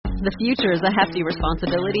The future is a hefty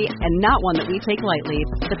responsibility and not one that we take lightly.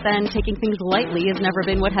 But then, taking things lightly has never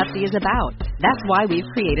been what Hefty is about. That's why we've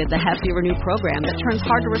created the Hefty Renew program that turns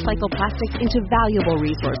hard-to-recycle plastics into valuable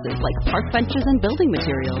resources like park benches and building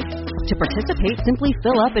materials. To participate, simply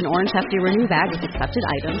fill up an orange Hefty Renew bag with accepted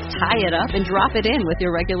items, tie it up, and drop it in with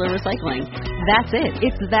your regular recycling. That's it.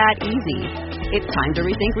 It's that easy. It's time to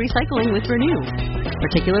rethink recycling with Renew.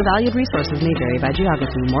 Particular valued resources may vary by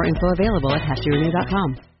geography. More info available at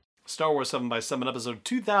heftyrenew.com. Star Wars 7x7, episode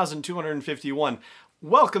 2251.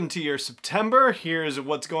 Welcome to your September. Here's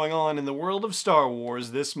what's going on in the world of Star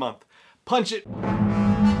Wars this month. Punch it!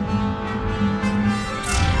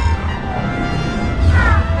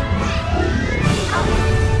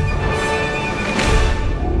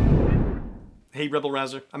 Hey Rebel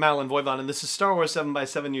Rouser, I'm Alan Voivod, and this is Star Wars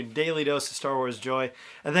 7x7, your daily dose of Star Wars joy,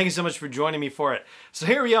 and thank you so much for joining me for it. So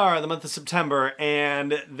here we are in the month of September,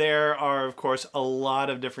 and there are, of course, a lot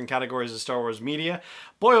of different categories of Star Wars media.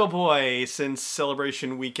 Boy oh boy, since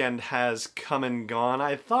Celebration Weekend has come and gone,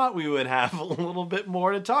 I thought we would have a little bit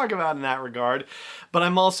more to talk about in that regard, but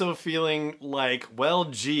I'm also feeling like, well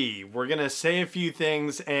gee, we're going to say a few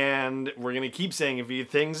things, and we're going to keep saying a few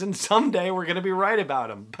things, and someday we're going to be right about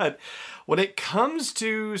them. But when it comes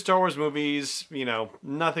to Star Wars movies,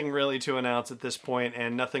 nothing really to announce at this point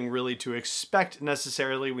and nothing really to expect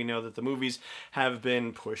necessarily. We know that the movies have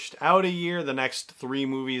been pushed out a year, the next 3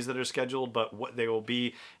 movies that are scheduled, but what they will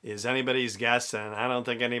be is anybody's guess, and I don't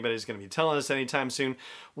think anybody's going to be telling us anytime soon.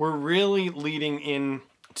 We're really leading in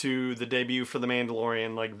to the debut for The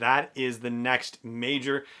Mandalorian. Like, that is the next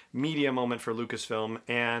major media moment for Lucasfilm,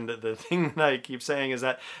 and the thing that I keep saying is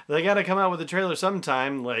that they got to come out with a trailer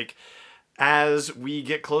sometime, as we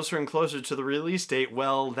get closer and closer to the release date.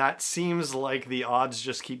 Well, that seems like the odds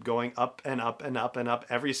just keep going up and up and up and up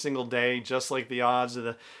every single day, just like the odds of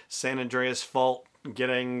the San Andreas Fault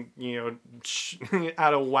getting,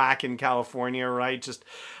 out of whack in California, right? Just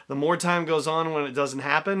the more time goes on when it doesn't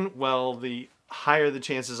happen, well, the higher the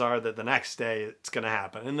chances are that the next day it's going to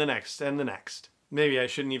happen, and the next, and the next. Maybe I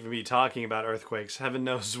shouldn't even be talking about earthquakes. Heaven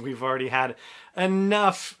knows we've already had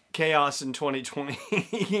enough chaos in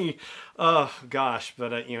 2020. Oh, gosh.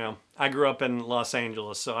 But, I grew up in Los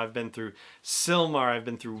Angeles, so I've been through Sylmar, I've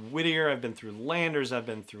been through Whittier, I've been through Landers, I've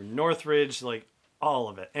been through Northridge, all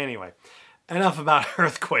of it. Anyway, enough about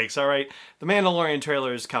earthquakes, all right? The Mandalorian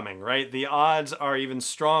trailer is coming, right? The odds are even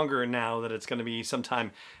stronger now that it's going to be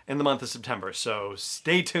sometime in the month of September, so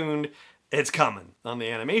stay tuned. It's coming. On the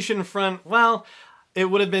animation front, well, it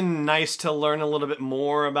would have been nice to learn a little bit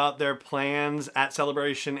more about their plans at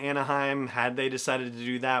Celebration Anaheim had they decided to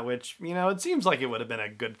do that, which, it seems like it would have been a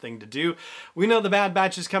good thing to do. We know the Bad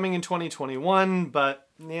Batch is coming in 2021, but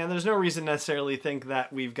there's no reason to necessarily think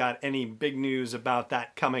that we've got any big news about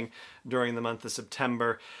that coming during the month of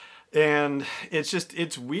September. And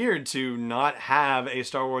it's weird to not have a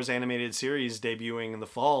Star Wars animated series debuting in the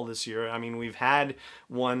fall this year. I mean, we've had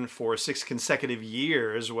one for 6 consecutive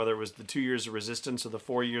years, whether it was the 2 years of Resistance or the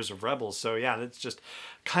 4 years of Rebels. So yeah, that's just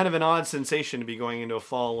kind of an odd sensation to be going into a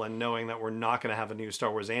fall and knowing that we're not going to have a new Star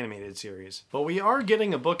Wars animated series. But we are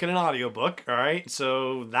getting a book and an audiobook, all right?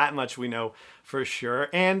 So that much we know for sure.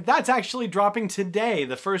 And that's actually dropping today,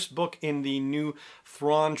 the first book in the new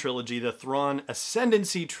Thrawn trilogy, the Thrawn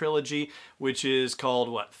Ascendancy trilogy, which is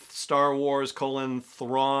called Star Wars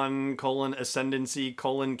Thrawn Ascendancy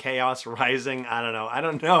Chaos Rising. I don't know. I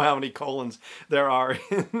don't know how many colons there are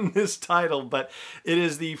in this title, but it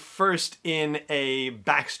is the first in a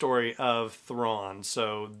backstory of Thrawn.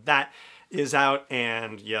 So that is out,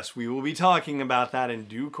 and yes, we will be talking about that in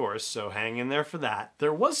due course, so hang in there for that.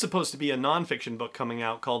 There was supposed to be a nonfiction book coming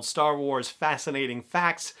out called Star Wars Fascinating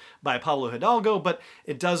Facts by Pablo Hidalgo, but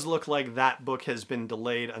it does look like that book has been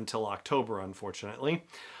delayed until October, unfortunately.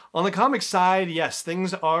 On the comic side, yes,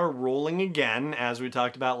 things are rolling again, as we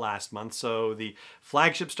talked about last month. So the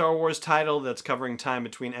flagship Star Wars title that's covering time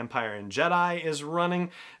between Empire and Jedi is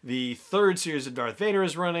running. The 3rd series of Darth Vader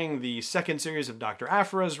is running. The 2nd series of Dr.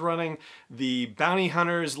 Aphra is running. The Bounty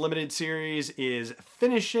Hunters limited series is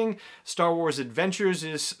finishing. Star Wars Adventures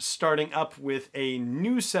is starting up with a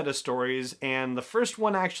new set of stories, and the first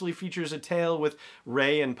one actually features a tale with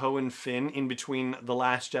Rey and Poe and Finn in between The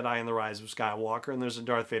Last Jedi and The Rise of Skywalker, and there's a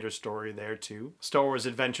Darth Vader story there too. Star Wars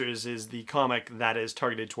Adventures is the comic that is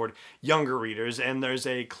targeted toward younger readers, and there's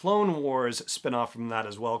a Clone Wars spinoff from that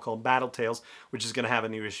as well called Battle Tales, which is going to have a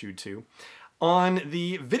new issue too. On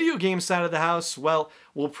the video game side of the house, well,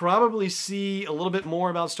 we'll probably see a little bit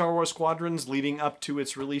more about Star Wars Squadrons leading up to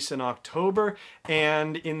its release in October.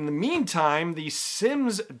 And in the meantime, the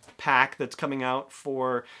Sims pack that's coming out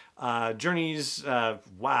for Journeys,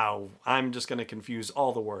 wow, I'm just going to confuse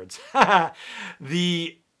all the words.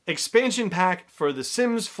 The expansion pack for The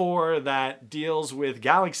Sims 4 that deals with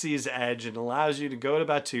Galaxy's Edge and allows you to go to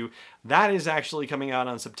Batuu, that is actually coming out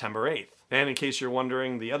on September 8th. And in case you're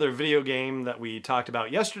wondering, the other video game that we talked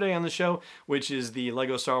about yesterday on the show, which is the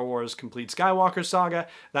LEGO Star Wars Complete Skywalker Saga,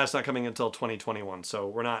 that's not coming until 2021, so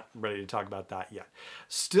we're not ready to talk about that yet.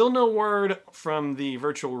 Still no word from the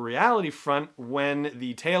virtual reality front when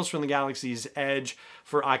the Tales from the Galaxy's Edge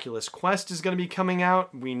for Oculus Quest is going to be coming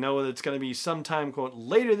out. We know that it's going to be sometime, quote,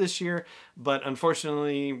 later this year, but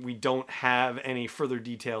unfortunately we don't have any further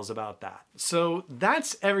details about that. So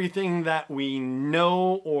that's everything that we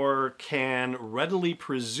know or can readily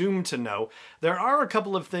presume to know. There are a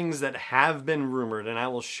couple of things that have been rumored, and I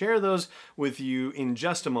will share those with you in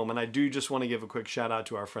just a moment. I do just want to give a quick shout out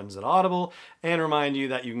to our friends at Audible and remind you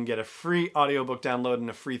that you can get a free audiobook download and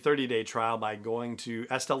a free 30-day trial by going to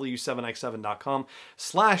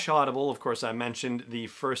sw7x7.com/audible. Of course, I mentioned the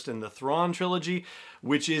First in the Thrawn trilogy,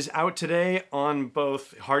 which is out today on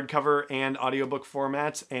both hardcover and audiobook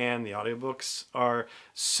formats, and the audiobooks are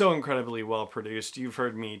so incredibly well produced. You've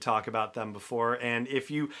heard me talk about them before, and if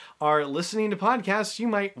you are listening to podcasts, you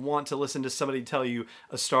might want to listen to somebody tell you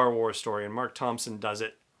a Star Wars story, and Mark Thompson does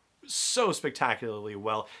it so spectacularly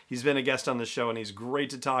well. He's been a guest on the show, and he's great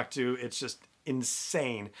to talk to. It's just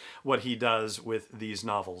insane what he does with these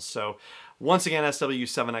novels. So once again,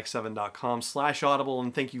 sw7x7.com/audible,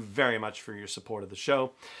 and thank you very much for your support of the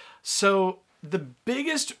show. So the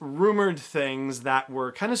biggest rumored things that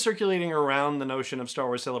were kind of circulating around the notion of Star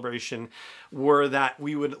Wars Celebration were that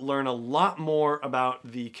we would learn a lot more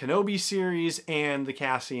about the Kenobi series and the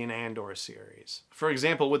Cassian Andor series. For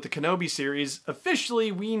example, with the Kenobi series,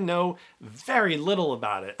 officially we know very little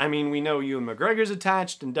about it. I mean, we know Ewan McGregor's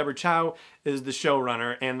attached and Deborah Chow is the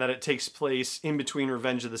showrunner, and that it takes place in between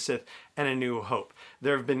Revenge of the Sith and A New Hope.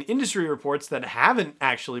 There have been industry reports that haven't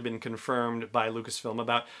actually been confirmed by Lucasfilm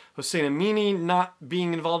about Hossein Amini not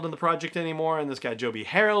being involved in the project anymore, and this guy Joby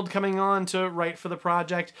Harold coming on to write for the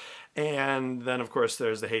project. And then, of course,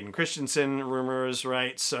 there's the Hayden Christensen rumors,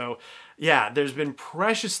 right? So, yeah, there's been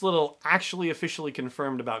precious little actually officially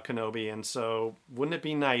confirmed about Kenobi, and so wouldn't it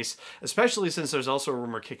be nice, especially since there's also a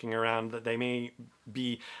rumor kicking around that they may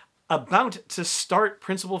be about to start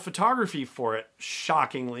principal photography for it,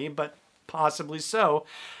 shockingly, but possibly so.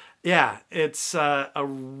 Yeah, it's a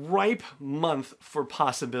ripe month for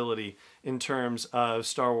possibility in terms of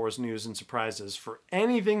Star Wars news and surprises. For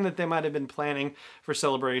anything that they might have been planning for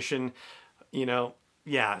Celebration, you know,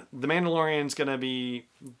 yeah, The Mandalorian's going to be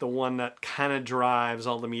the one that kind of drives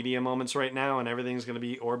all the media moments right now, and everything's going to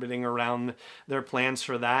be orbiting around their plans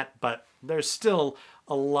for that, but there's still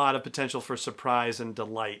a lot of potential for surprise and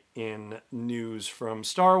delight in news from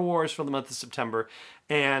Star Wars for the month of September,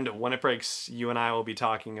 and when it breaks, you and I will be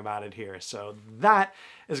talking about it here. So that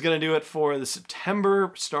is going to do it for the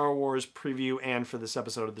September Star Wars preview and for this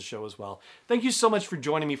episode of the show as well. Thank you so much for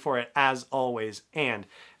joining me for it, as always, and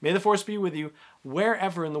may the Force be with you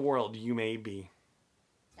wherever in the world you may be.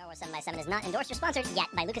 Star Wars 7x7 is not endorsed or sponsored yet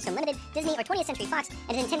by Lucasfilm Limited, Disney, or 20th Century Fox,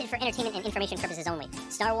 and is intended for entertainment and information purposes only.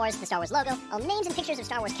 Star Wars, the Star Wars logo, all names and pictures of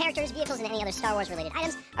Star Wars characters, vehicles, and any other Star Wars-related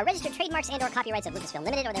items are registered trademarks and/or copyrights of Lucasfilm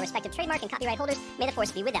Limited or their respective trademark and copyright holders. May the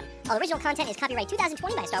Force be with them. All original content is copyright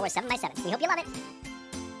 2020 by Star Wars 7x7. We hope you love it.